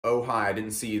hi, I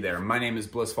didn't see you there. My name is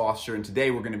Bliss Foster, and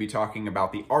today we're going to be talking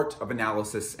about the art of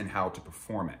analysis and how to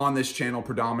perform it. On this channel,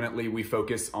 predominantly, we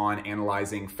focus on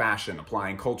analyzing fashion,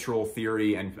 applying cultural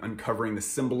theory, and uncovering the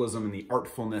symbolism and the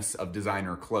artfulness of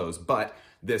designer clothes. But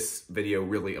this video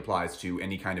really applies to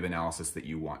any kind of analysis that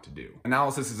you want to do.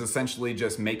 Analysis is essentially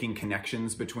just making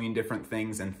connections between different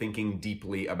things and thinking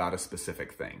deeply about a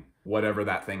specific thing, whatever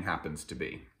that thing happens to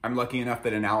be. I'm lucky enough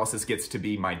that analysis gets to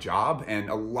be my job,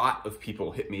 and a lot of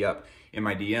people hit me up in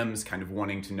my DMs kind of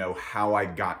wanting to know how I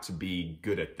got to be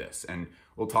good at this. And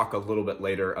we'll talk a little bit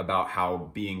later about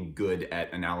how being good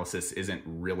at analysis isn't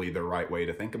really the right way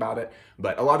to think about it.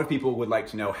 But a lot of people would like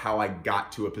to know how I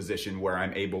got to a position where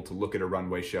I'm able to look at a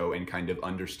runway show and kind of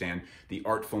understand the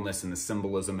artfulness and the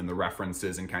symbolism and the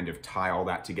references and kind of tie all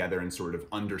that together and sort of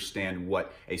understand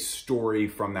what a story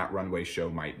from that runway show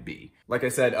might be. Like I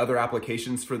said, other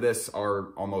applications for this are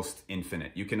almost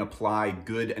infinite. You can apply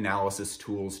good analysis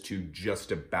tools to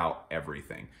just about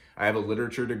everything. I have a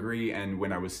literature degree, and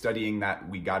when I was studying that,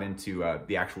 we got into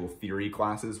the actual theory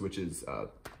classes, which is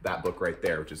that book right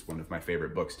there, which is one of my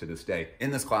favorite books to this day.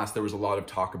 In this class, there was a lot of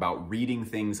talk about reading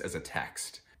things as a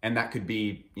text, and that could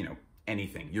be, you know,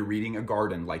 anything. You're reading a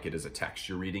garden like it is a text.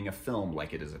 You're reading a film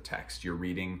like it is a text. You're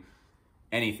reading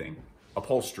anything,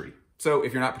 upholstery. So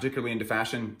if you're not particularly into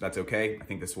fashion, that's okay. I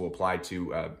think this will apply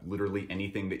to literally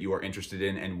anything that you are interested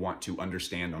in and want to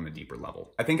understand on a deeper level.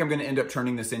 I think I'm gonna end up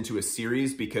turning this into a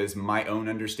series because my own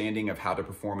understanding of how to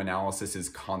perform analysis is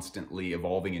constantly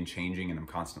evolving and changing, and I'm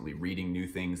constantly reading new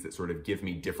things that sort of give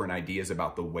me different ideas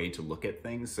about the way to look at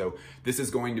things. So this is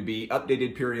going to be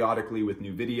updated periodically with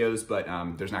new videos, but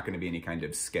there's not gonna be any kind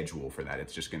of schedule for that.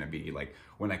 It's just gonna be like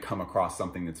when I come across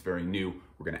something that's very new,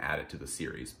 we're gonna add it to the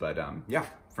series. But yeah.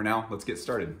 For now, let's get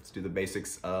started. Let's do the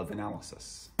basics of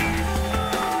analysis.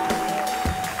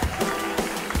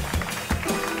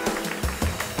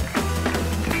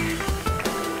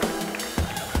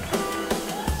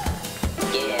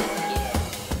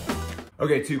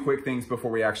 Okay, two quick things before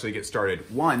we actually get started.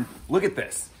 One, look at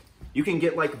this. You can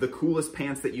get like the coolest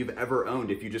pants that you've ever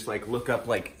owned if you just like look up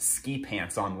like ski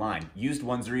pants online. Used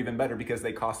ones are even better because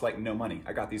they cost like no money.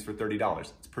 I got these for $30.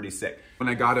 It's pretty sick. When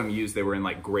I got them used, they were in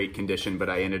like great condition, but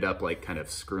I ended up like kind of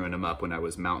screwing them up when I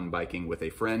was mountain biking with a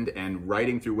friend and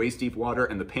riding through waist deep water,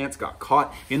 and the pants got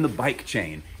caught in the bike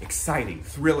chain. Exciting,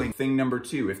 thrilling. Thing number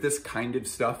two, if this kind of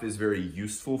stuff is very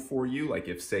useful for you, like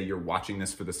if say you're watching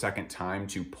this for the second time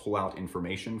to pull out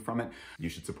information from it, you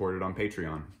should support it on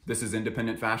Patreon. This is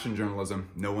independent fashion journalism.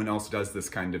 No one else does this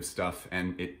kind of stuff,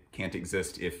 and it can't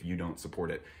exist if you don't support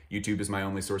it. YouTube is my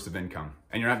only source of income.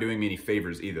 And you're not doing me any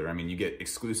favors either. I mean, you get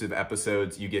exclusive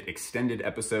episodes, you get extended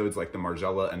episodes like the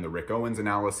Margella and the Rick Owens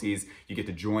analyses, you get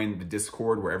to join the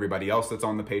Discord where everybody else that's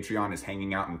on the Patreon is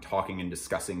hanging out and talking and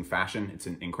discussing fashion. It's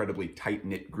an incredibly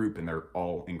tight-knit group, and they're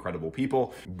all incredible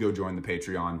people. Go join the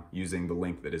Patreon using the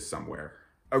link that is somewhere.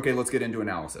 Okay, let's get into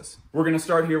analysis. We're gonna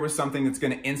start here with something that's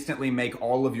gonna instantly make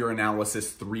all of your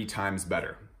analysis 3 times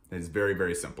better. It's very,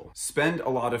 very simple. Spend a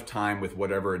lot of time with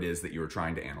whatever it is that you're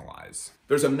trying to analyze.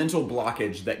 There's a mental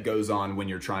blockage that goes on when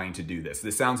you're trying to do this.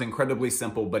 This sounds incredibly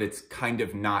simple, but it's kind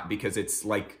of not, because it's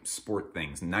like sport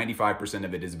things. 95%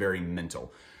 of it is very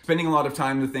mental. Spending a lot of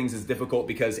time with things is difficult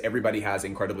because everybody has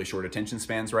incredibly short attention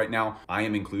spans right now. I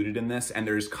am included in this, and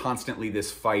there's constantly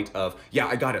this fight of, yeah,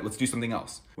 I got it, let's do something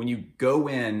else. When you go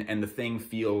in and the thing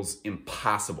feels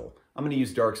impossible, I'm gonna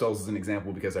use Dark Souls as an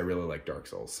example because I really like Dark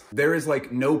Souls. There is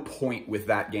like no point with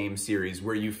that game series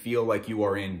where you feel like you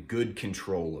are in good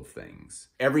control of things.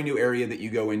 Every new area that you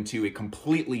go into, it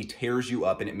completely tears you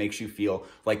up and it makes you feel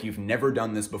like you've never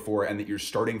done this before and that you're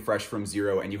starting fresh from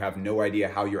zero and you have no idea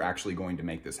how you're actually going to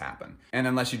make this happen. And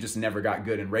unless you just never got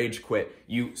good and rage quit,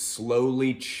 you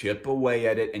slowly chip away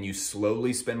at it and you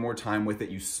slowly spend more time with it,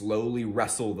 you slowly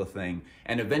wrestle the thing.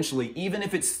 And eventually, even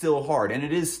if it's still hard, and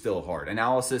it is still hard,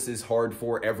 analysis is hard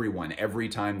for everyone every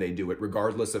time they do it,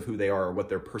 regardless of who they are or what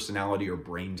their personality or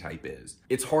brain type is.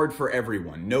 It's hard for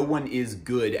everyone. No one is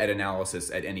good at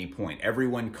analysis at any point.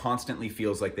 Everyone constantly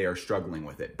feels like they are struggling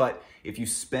with it. But if you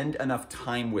spend enough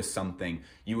time with something,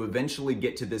 you eventually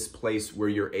get to this place where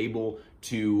you're able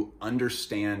to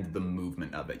understand the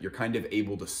movement of it. You're kind of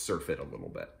able to surf it a little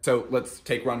bit. So let's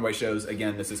take runway shows.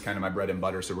 Again, this is kind of my bread and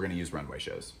butter, so we're gonna use runway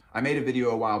shows. I made a video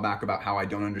a while back about how I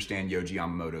don't understand Yohji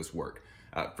Yamamoto's work.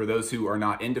 For those who are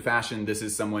not into fashion, this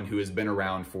is someone who has been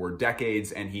around for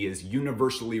decades, and he is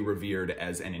universally revered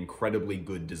as an incredibly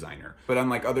good designer. But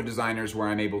unlike other designers where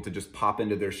I'm able to just pop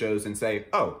into their shows and say,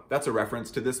 oh, that's a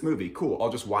reference to this movie, cool, I'll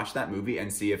just watch that movie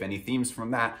and see if any themes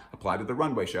from that apply to the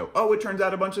runway show. Oh, it turns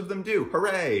out a bunch of them do,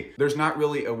 hooray! There's not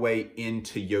really a way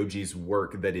into Yohji's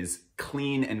work that is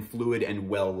clean and fluid and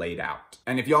well laid out.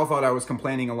 And if y'all thought I was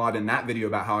complaining a lot in that video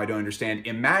about how I don't understand,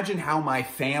 imagine how my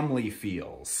family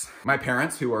feels. My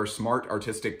parents, who are smart,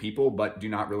 artistic people, but do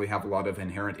not really have a lot of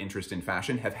inherent interest in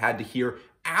fashion, have had to hear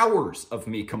hours of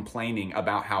me complaining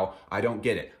about how I don't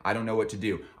get it. I don't know what to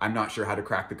do. I'm not sure how to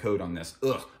crack the code on this.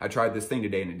 Ugh, I tried this thing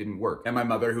today and it didn't work. And my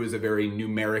mother, who is a very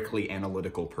numerically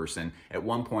analytical person, at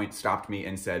one point stopped me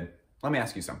and said, let me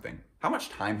ask you something. How much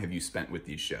time have you spent with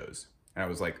these shows? And I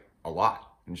was like, a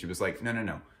lot. And she was like,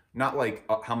 no. Not like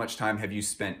how much time have you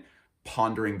spent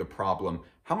pondering the problem?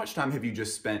 How much time have you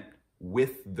just spent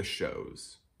with the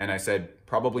shows? And I said,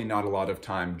 probably not a lot of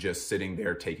time just sitting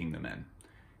there taking them in.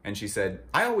 And she said,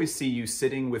 I always see you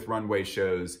sitting with runway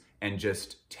shows and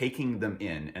just taking them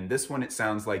in. And this one, it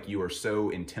sounds like you are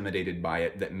so intimidated by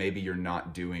it that maybe you're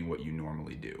not doing what you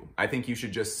normally do. I think you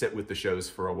should just sit with the shows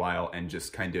for a while and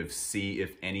just kind of see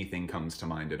if anything comes to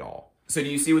mind at all. So do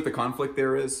you see what the conflict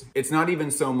there is? It's not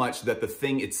even so much that the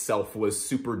thing itself was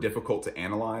super difficult to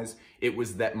analyze. It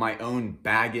was that my own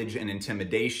baggage and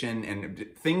intimidation and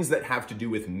things that have to do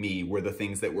with me were the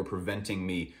things that were preventing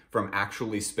me from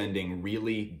actually spending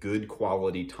really good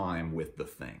quality time with the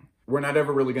thing. We're not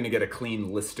ever really going to get a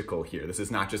clean listicle here. This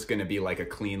is not just going to be like a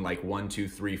clean, like 1, 2,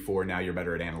 3, 4, now you're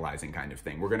better at analyzing kind of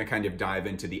thing. We're going to kind of dive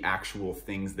into the actual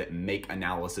things that make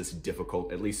analysis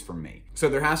difficult, at least for me. So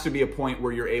there has to be a point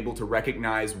where you're able to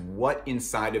recognize what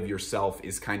inside of yourself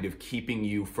is kind of keeping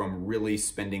you from really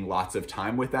spending lots of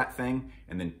time with that thing,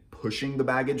 and then pushing the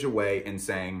baggage away and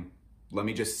saying, let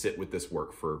me just sit with this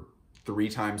work for 3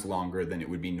 times longer than it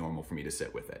would be normal for me to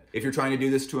sit with it. If you're trying to do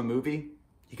this to a movie,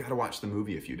 you got to watch the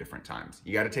movie a few different times.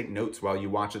 You got to take notes while you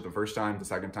watch it the first time, the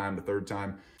second time, the third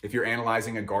time. If you're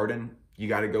analyzing a garden, you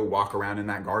got to go walk around in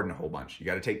that garden a whole bunch. You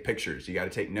got to take pictures. You got to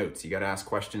take notes. You got to ask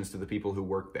questions to the people who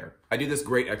work there. I do this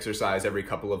great exercise every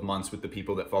couple of months with the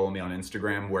people that follow me on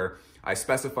Instagram where I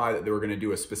specify that they were going to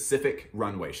do a specific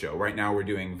runway show. Right now we're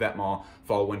doing Vetmall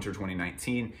Fall Winter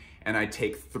 2019. And I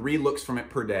take 3 looks from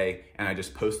it per day and I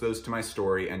just post those to my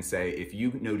story and say, if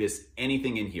you notice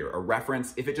anything in here, a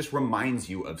reference, if it just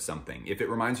reminds you of something, if it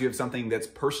reminds you of something that's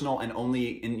personal and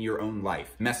only in your own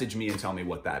life, message me and tell me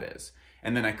what that is.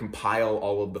 And then I compile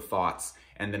all of the thoughts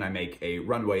and then I make a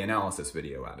runway analysis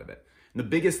video out of it. And the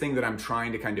biggest thing that I'm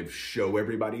trying to kind of show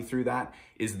everybody through that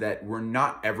is that we're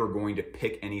not ever going to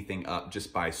pick anything up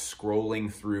just by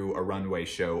scrolling through a runway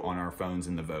show on our phones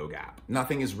in the Vogue app.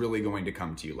 Nothing is really going to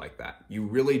come to you like that. You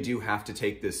really do have to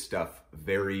take this stuff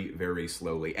very, very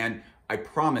slowly. And I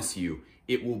promise you,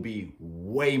 it will be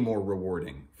way more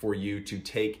rewarding for you to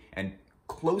take and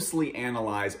closely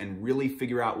analyze and really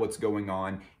figure out what's going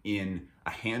on in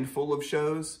a handful of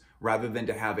shows rather than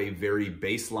to have a very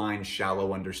baseline,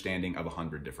 shallow understanding of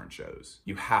 100 different shows.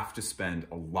 You have to spend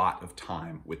a lot of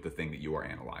time with the thing that you are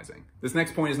analyzing. This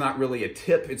next point is not really a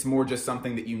tip, it's more just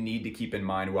something that you need to keep in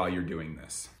mind while you're doing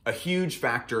this. A huge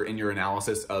factor in your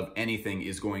analysis of anything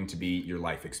is going to be your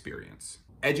life experience.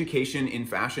 Education in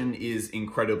fashion is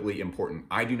incredibly important.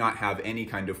 I do not have any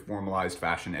kind of formalized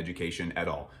fashion education at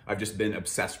all. I've just been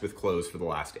obsessed with clothes for the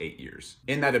last 8 years.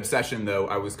 In that obsession though,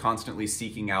 I was constantly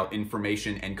seeking out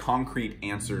information and concrete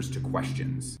answers to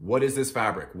questions. What is this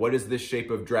fabric? What is this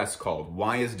shape of dress called?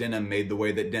 Why is denim made the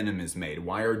way that denim is made?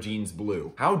 Why are jeans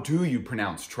blue? How do you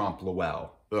pronounce trompe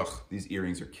l'oeil? Ugh, these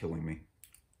earrings are killing me.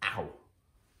 Ow.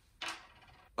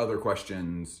 Other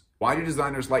questions. Why do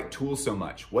designers like tulle so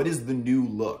much? What is the new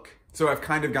look? So I've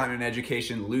kind of gotten an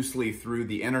education loosely through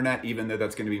the internet, even though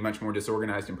that's going to be much more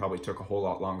disorganized and probably took a whole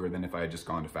lot longer than if I had just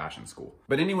gone to fashion school.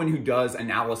 But anyone who does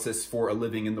analysis for a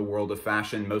living in the world of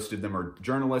fashion, most of them are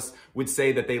journalists, would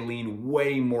say that they lean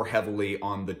way more heavily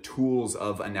on the tools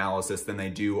of analysis than they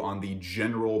do on the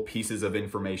general pieces of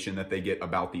information that they get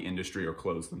about the industry or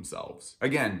clothes themselves.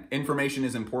 Again, information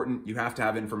is important. You have to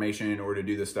have information in order to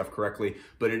do this stuff correctly,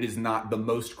 but it is not the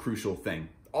most crucial thing.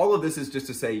 All of this is just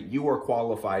to say you are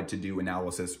qualified to do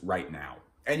analysis right now.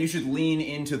 And you should lean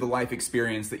into the life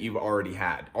experience that you've already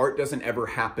had. Art doesn't ever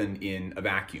happen in a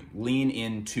vacuum. Lean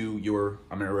into your,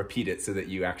 I'm gonna repeat it so that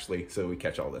you actually, so we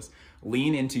catch all this.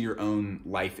 Lean into your own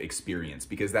life experience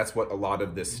because that's what a lot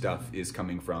of this stuff is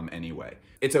coming from anyway.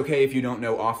 It's okay if you don't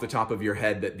know off the top of your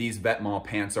head that these Vetmall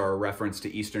pants are a reference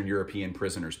to Eastern European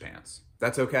prisoners' pants.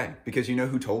 That's okay, because you know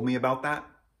who told me about that?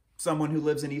 Someone who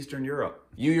lives in Eastern Europe.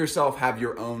 You yourself have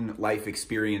your own life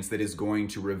experience that is going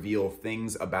to reveal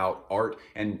things about art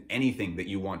and anything that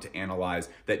you want to analyze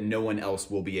that no one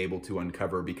else will be able to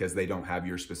uncover because they don't have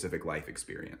your specific life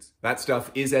experience. That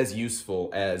stuff is as useful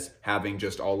as having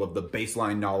just all of the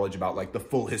baseline knowledge about like the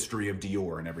full history of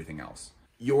Dior and everything else.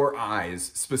 Your eyes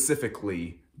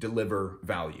specifically deliver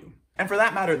value. And for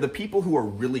that matter, the people who are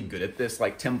really good at this,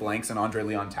 like Tim Blanks and Andre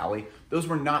Leon Talley, those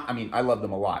were not, I mean, I love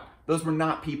them a lot. Those were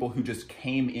not people who just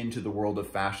came into the world of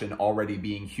fashion already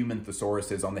being human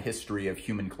thesauruses on the history of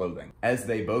human clothing, as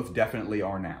they both definitely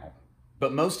are now.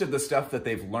 But most of the stuff that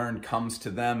they've learned comes to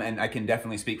them, and I can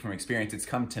definitely speak from experience, it's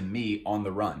come to me on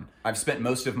the run. I've spent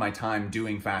most of my time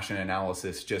doing fashion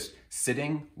analysis, just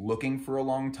sitting, looking for a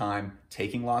long time,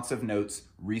 taking lots of notes,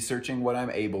 researching what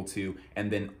I'm able to, and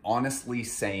then honestly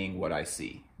saying what I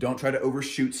see. Don't try to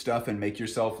overshoot stuff and make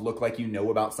yourself look like you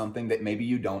know about something that maybe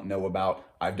you don't know about.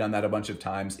 I've done that a bunch of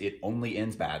times. It only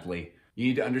ends badly. You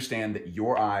need to understand that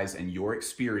your eyes and your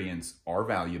experience are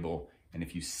valuable, and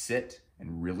if you sit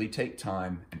and really take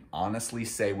time and honestly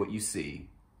say what you see,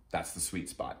 that's the sweet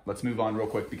spot. Let's move on real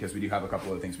quick because we do have a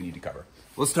couple of things we need to cover.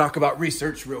 Let's talk about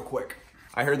research real quick.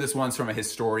 I heard this once from a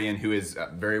historian who is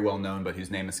very well known, but whose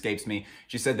name escapes me.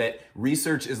 She said that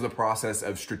research is the process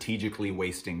of strategically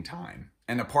wasting time.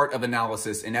 And a part of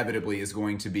analysis inevitably is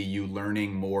going to be you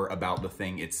learning more about the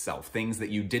thing itself, things that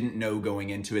you didn't know going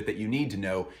into it that you need to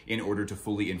know in order to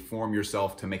fully inform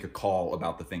yourself to make a call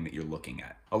about the thing that you're looking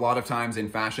at. A lot of times in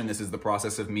fashion, this is the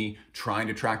process of me trying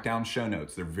to track down show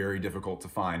notes. They're very difficult to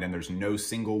find, and there's no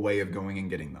single way of going and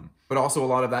getting them. But also a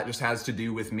lot of that just has to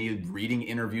do with me reading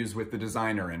interviews with the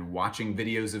designer and watching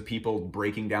videos of people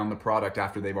breaking down the product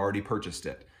after they've already purchased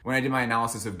it. When I did my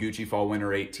analysis of Gucci Fall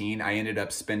Winter 18, I ended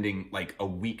up spending like a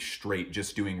week straight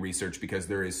just doing research because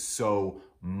there is so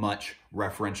much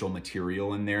referential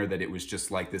material in there that it was just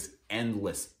like this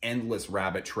endless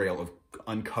rabbit trail of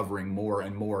uncovering more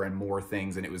and more and more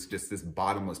things, and it was just this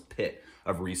bottomless pit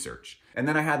of research. And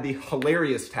then I had the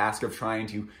hilarious task of trying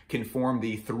to conform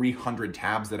the 300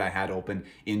 tabs that I had open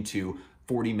into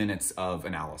 40 minutes of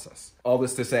analysis. All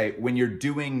this to say, when you're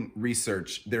doing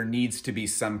research, there needs to be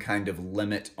some kind of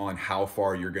limit on how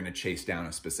far you're going to chase down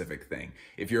a specific thing.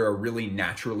 If you're a really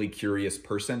naturally curious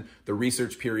person, the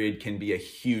research period can be a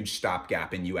huge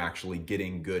stopgap in you actually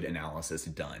getting good analysis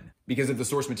done. Because if the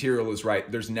source material is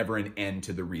right, there's never an end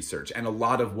to the research. And a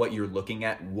lot of what you're looking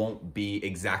at won't be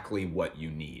exactly what you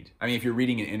need. I mean, if you're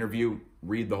reading an interview,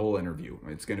 read the whole interview.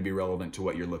 It's going to be relevant to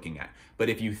what you're looking at. But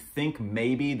if you think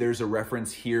maybe there's a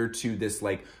reference here to this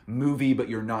like movie, but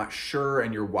you're not sure,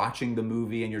 and you're watching the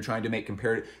movie and you're trying to make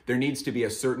comparative, there needs to be a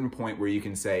certain point where you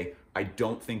can say, I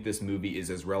don't think this movie is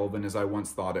as relevant as I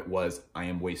once thought it was. I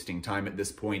am wasting time at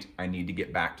this point. I need to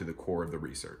get back to the core of the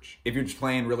research. If you're just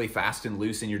playing really fast and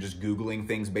loose and you're just Googling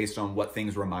things based on what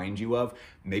things remind you of,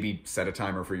 maybe set a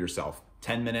timer for yourself.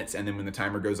 10 minutes, and then when the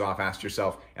timer goes off, ask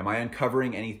yourself, am I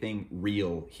uncovering anything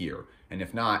real here? And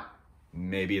if not,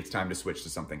 maybe it's time to switch to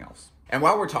something else. And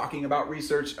while we're talking about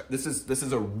research, this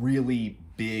is a really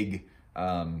big,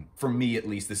 for me at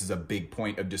least, this is a big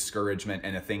point of discouragement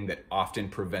and a thing that often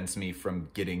prevents me from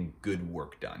getting good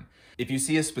work done. If you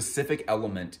see a specific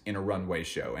element in a runway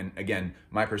show, and again,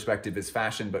 my perspective is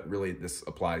fashion, but really this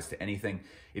applies to anything.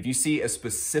 If you see a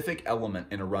specific element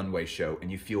in a runway show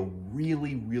and you feel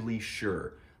really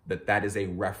sure that that is a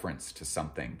reference to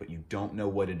something, but you don't know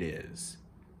what it is,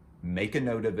 make a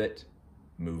note of it,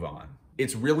 move on.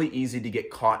 It's really easy to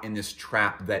get caught in this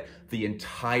trap that the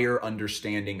entire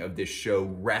understanding of this show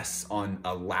rests on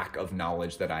a lack of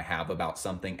knowledge that I have about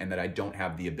something and that I don't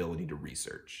have the ability to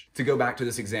research. To go back to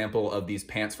this example of these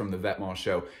pants from the Vetements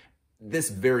show, this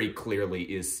very clearly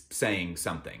is saying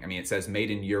something. I mean, it says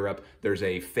made in Europe. There's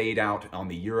a fade out on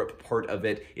the Europe part of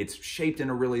it. It's shaped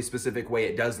in a really specific way.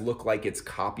 It does look like it's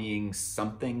copying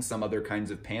something, some other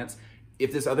kinds of pants.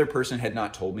 If this other person had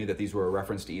not told me that these were a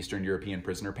reference to Eastern European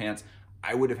prisoner pants,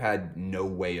 I would have had no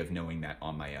way of knowing that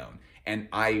on my own. And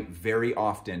I very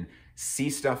often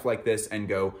see stuff like this and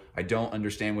go, I don't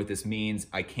understand what this means.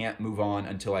 I can't move on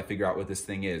until I figure out what this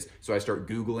thing is. So I start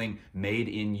Googling made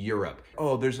in Europe.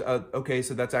 Oh, there's okay,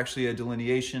 so that's actually a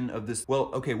delineation of this. Well,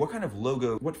 okay, what kind of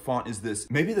logo, what font is this?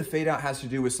 Maybe the fade out has to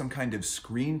do with some kind of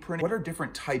screen printing. What are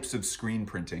different types of screen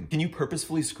printing? Can you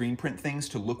purposefully screen print things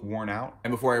to look worn out?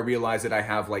 And before I realize it, I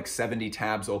have like 70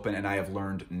 tabs open and I have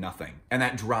learned nothing. And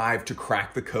that drive to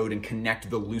crack the code and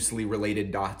connect the loosely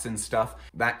related dots and stuff,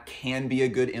 that can be a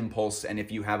good impulse. And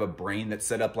if you have a brain that's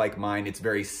set up like mine, it's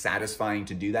very satisfying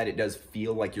to do that. It does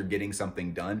feel like you're getting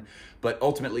something done. But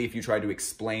ultimately, if you try to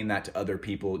explain that to other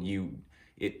people,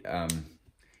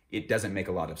 it doesn't make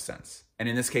a lot of sense. And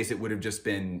in this case, it would have just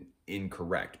been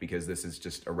incorrect because this is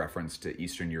just a reference to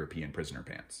Eastern European prisoner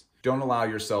pants. Don't allow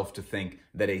yourself to think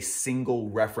that a single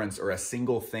reference or a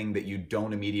single thing that you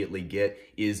don't immediately get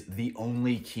is the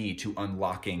only key to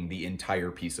unlocking the entire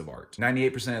piece of art.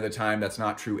 98% of the time, that's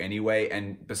not true anyway.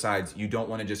 And besides, you don't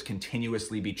want to just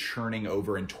continuously be churning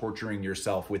over and torturing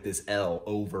yourself with this L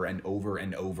over and over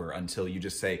and over until you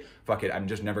just say, fuck it, I'm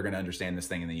just never going to understand this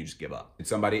thing, and then you just give up. Did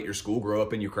somebody at your school grow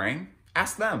up in Ukraine?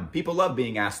 Ask them. People love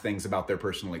being asked things about their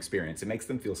personal experience. It makes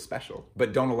them feel special.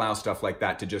 But don't allow stuff like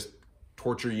that to just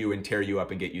torture you and tear you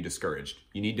up and get you discouraged.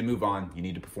 You need to move on. You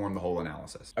need to perform the whole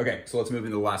analysis. Okay, so let's move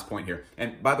into the last point here.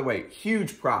 And by the way,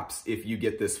 huge props if you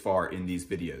get this far in these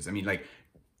videos. I mean, like,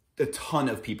 a ton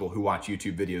of people who watch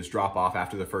YouTube videos drop off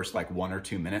after the first like 1 or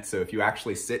 2 minutes. So if you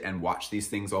actually sit and watch these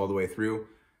things all the way through,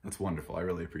 that's wonderful. I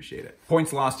really appreciate it.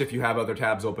 Points lost if you have other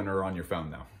tabs open or on your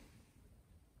phone though.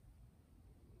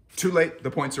 Too late, the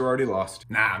points are already lost.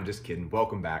 Nah, I'm just kidding.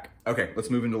 Welcome back. Okay, let's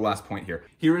move into the last point here.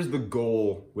 Here is the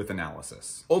goal with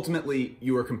analysis. Ultimately,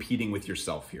 you are competing with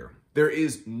yourself here. There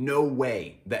is no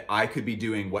way that I could be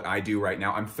doing what I do right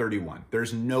now. I'm 31.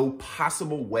 There's no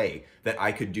possible way that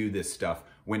I could do this stuff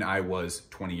when I was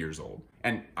 20 years old.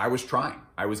 And I was trying.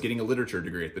 I was getting a literature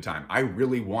degree at the time. I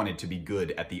really wanted to be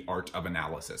good at the art of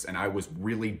analysis, and I was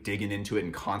really digging into it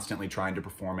and constantly trying to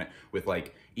perform it with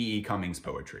like E.E. Cummings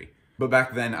poetry. But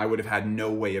back then, I would have had no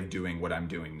way of doing what I'm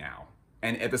doing now.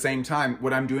 And at the same time,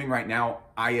 what I'm doing right now,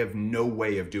 I have no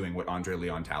way of doing what Andre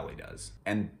Leon Talley does.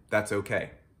 And that's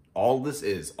okay. All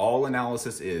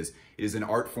analysis is an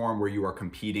art form where you are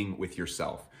competing with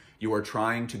yourself. You are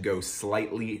trying to go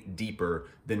slightly deeper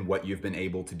than what you've been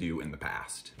able to do in the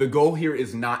past. The goal here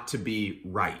is not to be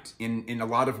right. In a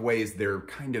lot of ways, there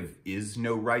kind of is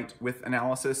no right with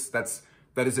analysis.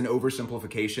 That is an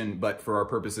oversimplification, but for our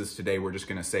purposes today, we're just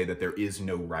gonna say that there is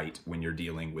no right when you're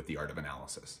dealing with the art of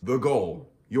analysis. The goal,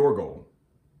 your goal,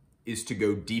 is to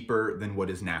go deeper than what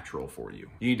is natural for you.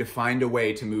 You need to find a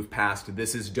way to move past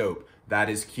this is dope, that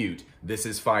is cute, this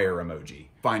is fire emoji.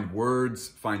 Find words,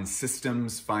 find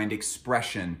systems, find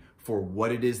expression for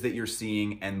what it is that you're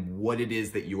seeing and what it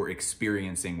is that you're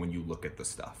experiencing when you look at the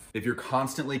stuff. If you're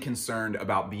constantly concerned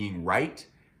about being right,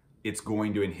 it's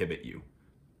going to inhibit you.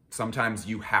 Sometimes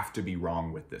you have to be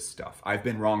wrong with this stuff. I've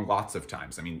been wrong lots of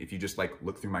times. I mean, if you just like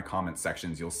look through my comment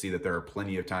sections, you'll see that there are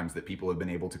plenty of times that people have been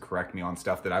able to correct me on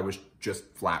stuff that I was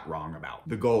just flat wrong about.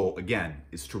 The goal, again,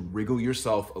 is to wriggle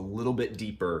yourself a little bit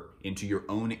deeper into your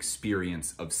own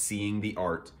experience of seeing the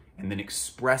art and then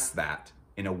express that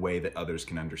in a way that others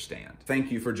can understand.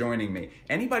 Thank you for joining me.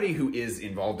 Anybody who is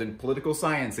involved in political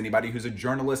science, anybody who's a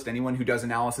journalist, anyone who does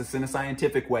analysis in a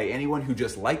scientific way, anyone who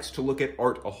just likes to look at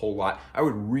art a whole lot, I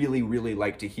would really, really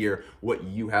like to hear what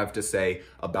you have to say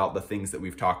about the things that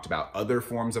we've talked about. Other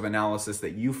forms of analysis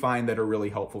that you find that are really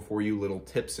helpful for you, little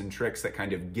tips and tricks that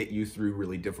kind of get you through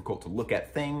really difficult to look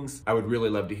at things. I would really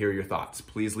love to hear your thoughts.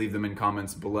 Please leave them in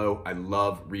comments below. I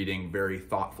love reading very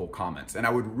thoughtful comments. And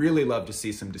I would really love to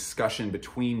see some discussion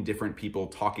between different people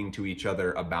talking to each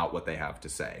other about what they have to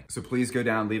say. So please go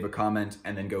down, leave a comment,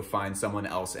 and then go find someone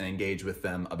else and engage with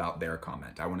them about their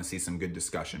comment. I want to see some good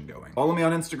discussion going. Follow me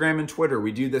on Instagram and Twitter.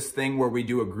 We do this thing where we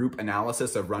do a group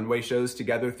analysis of runway shows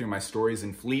together through my stories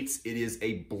and fleets. It is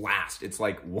a blast. It's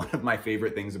like one of my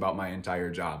favorite things about my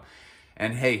entire job.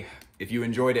 And hey, if you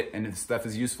enjoyed it and if stuff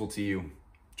is useful to you,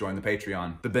 join the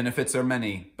Patreon. The benefits are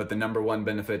many, but the #1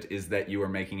 benefit is that you are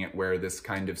making it where this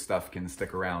kind of stuff can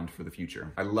stick around for the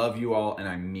future. I love you all and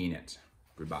I mean it.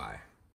 Goodbye.